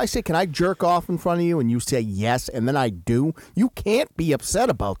listen, if I say, "Can I jerk off in front of you?" and you say yes, and then I do, you can't be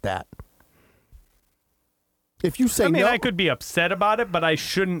upset about that. If you say no, I could be upset about it, but I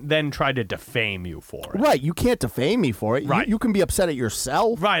shouldn't then try to defame you for it. Right, you can't defame me for it. Right. You can be upset at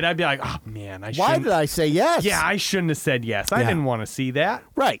yourself. Right, I'd be like, oh man, why did I say yes? Yeah, I shouldn't have said yes. I didn't want to see that.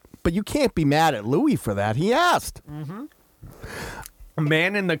 Right, but you can't be mad at Louis for that. He asked. Mm-hmm. A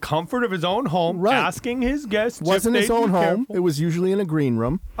man in the comfort of his own home asking his guests. Wasn't his own home. Careful. It was usually in a green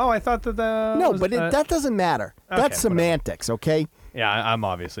room. Oh, I thought that No, but that doesn't matter. Okay, that's semantics, okay? Yeah, I'm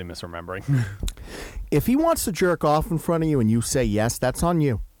obviously misremembering. If he wants to jerk off in front of you and you say yes, that's on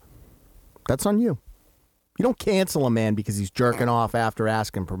you. That's on you. You don't cancel a man because he's jerking off after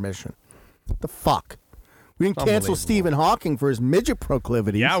asking permission. What the fuck? We didn't cancel Stephen Hawking for his midget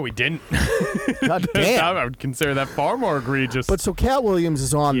proclivities. Yeah, we didn't. God damn. I would consider that far more egregious. But so Cat Williams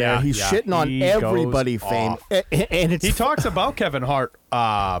is on there. He's shitting on everybody famous. And he talks about Kevin Hart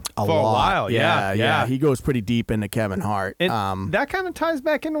for a while. Yeah. He goes pretty deep into Kevin Hart. That kind of ties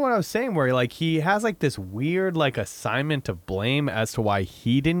back into what I was saying, where like he has like this weird like assignment of blame as to why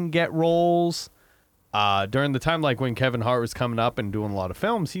he didn't get roles during the time like when Kevin Hart was coming up and doing a lot of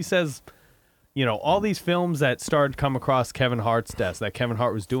films. He says, you know, all these films that started come across Kevin Hart's desk that Kevin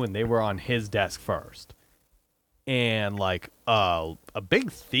Hart was doing, they were on his desk first. And like a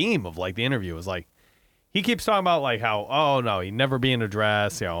big theme of like the interview was like, he keeps talking about like how, oh no, he'd never be in a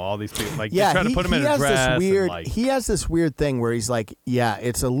dress, you know, all these people like trying to put him in a dress. He has this weird thing where he's like, yeah,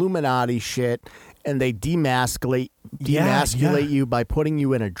 it's Illuminati shit, and they demasculate you by putting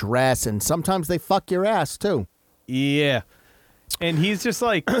you in a dress, and sometimes they fuck your ass too. Yeah. And he's just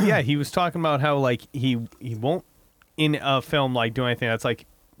like, he was talking about how like he won't in a film like do anything that's like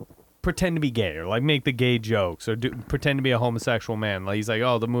pretend to be gay or like make the gay jokes or pretend to be a homosexual man. Like he's like,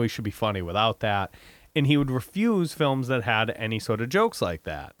 oh, the movie should be funny without that. And he would refuse films that had any sort of jokes like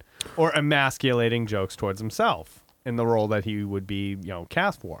that or emasculating jokes towards himself in the role that he would be, you know,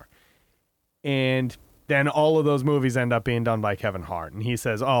 cast for. And then all of those movies end up being done by Kevin Hart. And he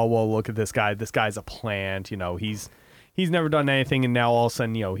says, oh, well, look at this guy. This guy's a plant. You know, he's never done anything, and now all of a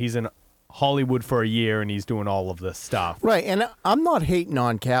sudden, you know, he's in Hollywood for a year, and he's doing all of this stuff. Right, and I'm not hating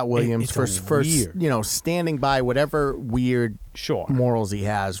on Cat Williams for you know, standing by whatever weird morals he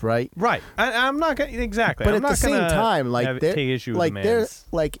has, right? Right, I'm not gonna exactly. But I'm at the same time, like, take issue with there's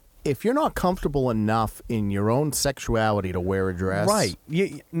like, if you're not comfortable enough in your own sexuality to wear a dress, right?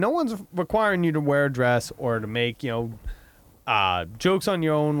 No one's requiring you to wear a dress or to make, you know, jokes on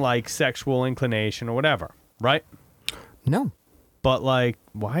your own like sexual inclination or whatever, right? No. But, like,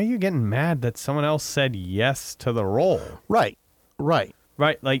 why are you getting mad that someone else said yes to the role? Right. Like,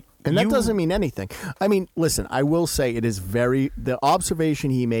 and that doesn't mean anything. I mean, listen, I will say it is the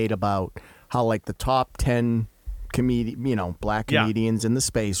observation he made about how, like, the top 10 black comedians in the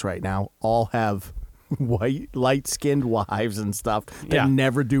space right now all have white, light-skinned wives and stuff that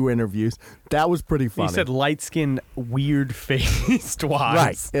never do interviews. That was pretty funny. He said light-skinned, weird-faced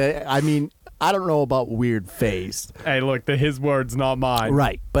wives. Right. I mean, I don't know about weird-faced. Hey, look, his words, not mine.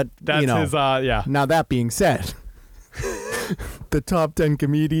 Right, but, that's his, Now, that being said, the top 10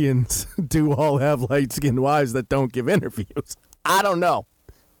 comedians do all have light-skinned wives that don't give interviews. I don't know.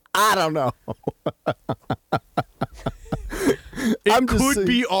 It could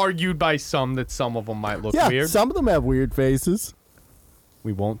be argued by some that some of them might look weird. Some of them have weird faces.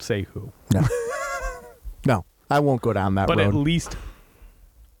 We won't say who. No. No, I won't go down that road. But at least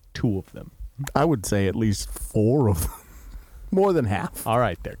 2 of them. I would say at least 4 of them. More than half. All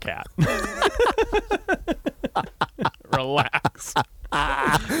right there, Cat. Relax.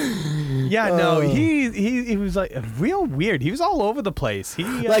 He was like real weird. He was all over the place. He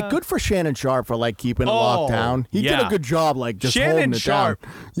like good for Shannon Sharp for like keeping it locked down. He did a good job, like just holding it Sharp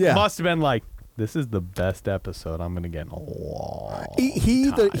down. Yeah, must have been like, this is the best episode I'm gonna get in a long he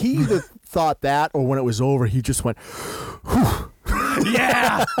either thought that, or when it was over, he just went, whew.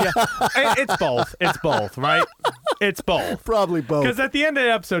 Yeah. It's both, right? It's both. Probably both. Because at the end of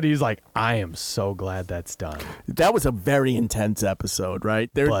the episode, he's like, I am so glad that's done. That was a very intense episode, right?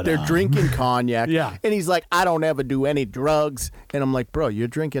 They're drinking cognac. Yeah. And he's like, I don't ever do any drugs. And I'm like, bro, you're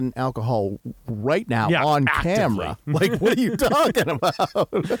drinking alcohol right now on actively. Camera. Like, what are you talking about?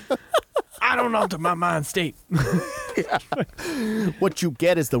 I don't alter my mind state. What you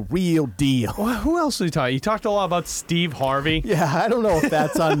get is the real deal. Well, who else did he talk? He talked a lot about Steve Harvey. Yeah, I don't know if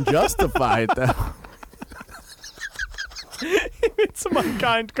that's unjustified, though. He made some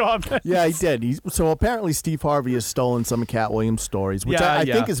unkind comments. Yeah, he did. So apparently Steve Harvey has stolen some of Cat Williams' stories, which I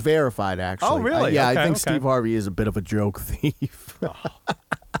think is verified, actually. Oh, really? I think Steve Harvey is a bit of a joke thief. Oh.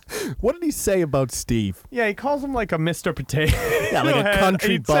 What did he say about Steve? Yeah, he calls him like a Mr. Potato Yeah, like a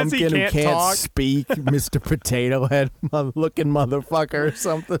country bumpkin who can't speak, Mr. Potato Head looking motherfucker or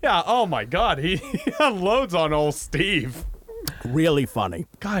something. Yeah, oh my God. He unloads on old Steve. Really funny.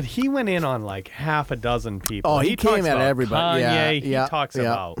 God, he went in on like half a dozen people. Oh, he came at everybody. Kanye, he talks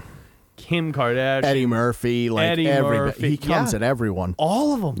about Kim Kardashian. Eddie Murphy, like everybody. He comes at everyone.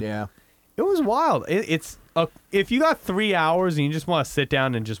 All of them. Yeah. It was wild. It's if you got 3 hours and you just want to sit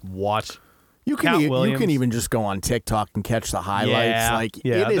down and just watch you can even just go on TikTok and catch the highlights.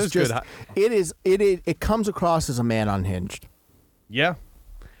 It is just it comes across as a man unhinged. Yeah.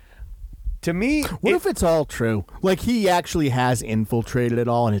 To me, what if it's all true? Like he actually has infiltrated it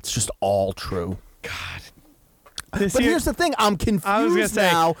all, and it's just all true. God, But here's the thing. I'm confused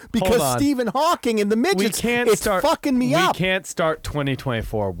now because Stephen Hawking and the midgets, fucking me up. We can't start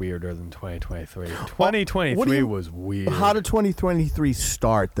 2024 weirder than 2023. 2023 was weird. How did 2023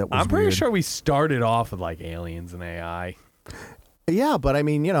 start that was I'm pretty weird? sure we started off with like aliens and AI. Yeah, but I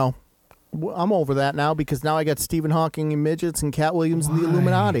mean, I'm over that now because now I got Stephen Hawking and midgets and Cat Williams and the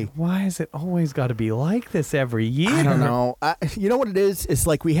Illuminati. Why is it always got to be like this every year? I don't know. You know what it is? It's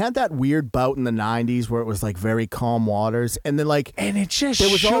like we had that weird bout in the 90s where it was like very calm waters. And then and it just there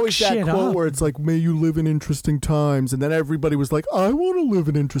was always that quote up. where it's like, may you live in interesting times. And then everybody was like, I want to live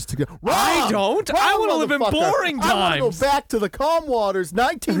in interesting times. I don't. I want to live in boring times. I want to go back to the calm waters,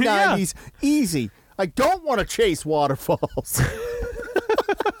 1990s, easy. I don't want to chase waterfalls.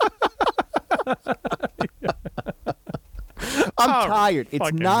 I'm tired.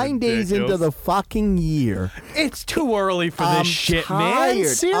 It's 9 days into the fucking year. It's too early for this shit, man.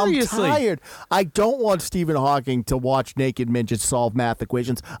 Seriously. I'm tired. I don't want Stephen Hawking to watch naked midgets solve math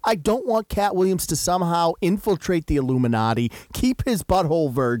equations. I don't want Cat Williams to somehow infiltrate the Illuminati, keep his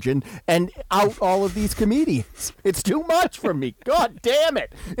butthole virgin, and out all of these comedians. It's too much for me. God damn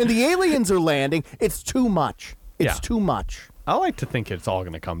it. And the aliens are landing. It's too much. It's too much. I like to think it's all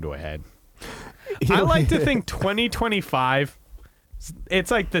going to come to a head. I like to think 2025, it's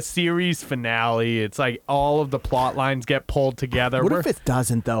like the series finale. It's like all of the plot lines get pulled together. What if it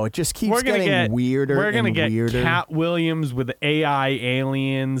doesn't, though? It just keeps getting weirder and weirder. We're going to get Cat Williams with AI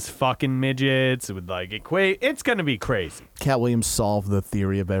aliens, fucking midgets, with like it's going to be crazy. Cat Williams solved the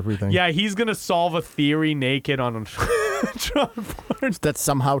theory of everything. Yeah, he's going to solve a theory naked on a chalkboard. That's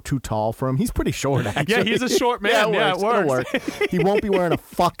somehow too tall for him. He's pretty short, actually. Yeah, he's a short man. It works. He won't be wearing a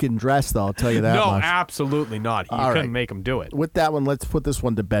fucking dress, though, I'll tell you that much. No, absolutely not. You couldn't make him do it. With that one, let's put this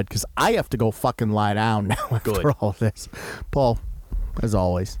one to bed, because I have to go fucking lie down now after all this. Paul, as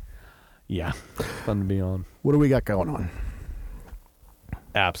always. Yeah, fun to be on. What do we got going on?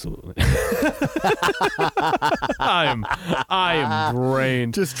 Absolutely. I am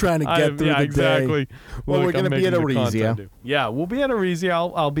drained. Just trying to get through the exactly. day. Well, we're going to be at Orgazmo. Yeah, we'll be at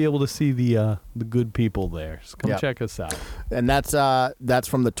Orgazmo. I'll be able to see the good people there. So come check us out. And that's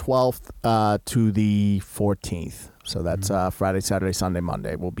from the 12th to the 14th. So that's Friday, Saturday, Sunday,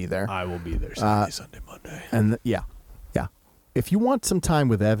 Monday. We'll be there. I will be there Saturday, Sunday, Monday. And yeah. If you want some time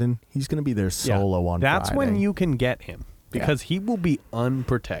with Evan, he's going to be there solo on Friday. That's when you can get him. Because he will be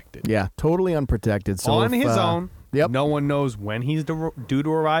unprotected. Yeah, totally unprotected. So on his own. Yep. No one knows when he's due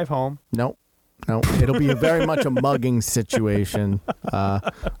to arrive home. No. It'll be very much a mugging situation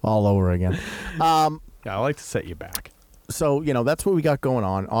all over again. I like to set you back. So, that's what we got going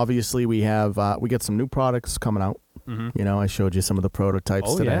on. Obviously, we got some new products coming out. Mm-hmm. I showed you some of the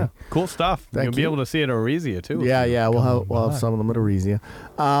prototypes today. Yeah. Cool stuff. You'll be able to see it at Orgazmo, too. Yeah. We'll have some of them at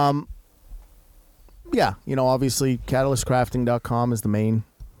Orgazmo. Yeah, obviously, CatalystCrafting.com is the main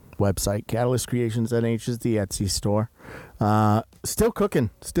website. Catalyst Creations NH is the Etsy store. Still cooking,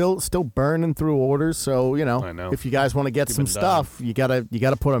 still burning through orders. So if you guys want to get some stuff, you gotta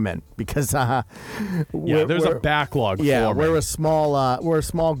put them in because there's a backlog. Yeah, we're a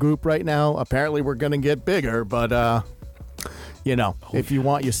small group right now. Apparently, we're gonna get bigger, but if you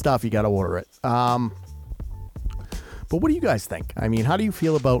want your stuff, you gotta order it. But what do you guys think? I mean, how do you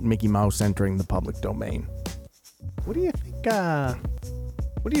feel about Mickey Mouse entering the public domain? What do you think?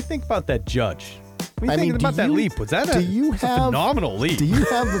 What do you think about that judge? What do you think about that leap? Was that a phenomenal leap? Do you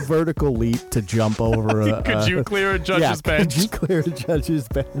have the vertical leap to jump over? Could you clear a judge's bench? Could you clear a judge's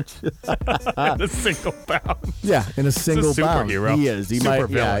bench? In a single bound. Yeah, in a single bound. Superhero. He is. He might.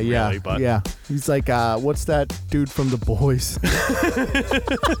 Villain, really, but. Yeah. He's like, what's that dude from The Boys?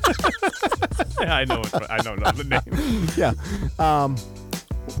 I don't know the name. Yeah.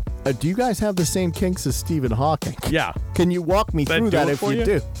 Do you guys have the same kinks as Stephen Hawking? Yeah. Can you walk me through that if you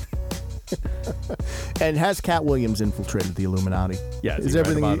do? And has Cat Williams infiltrated the Illuminati? Yeah. Is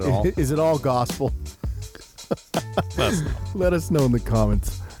everything? Is it all gospel? Let us know in the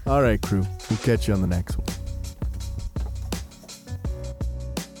comments. All right, crew. We'll catch you on the next one.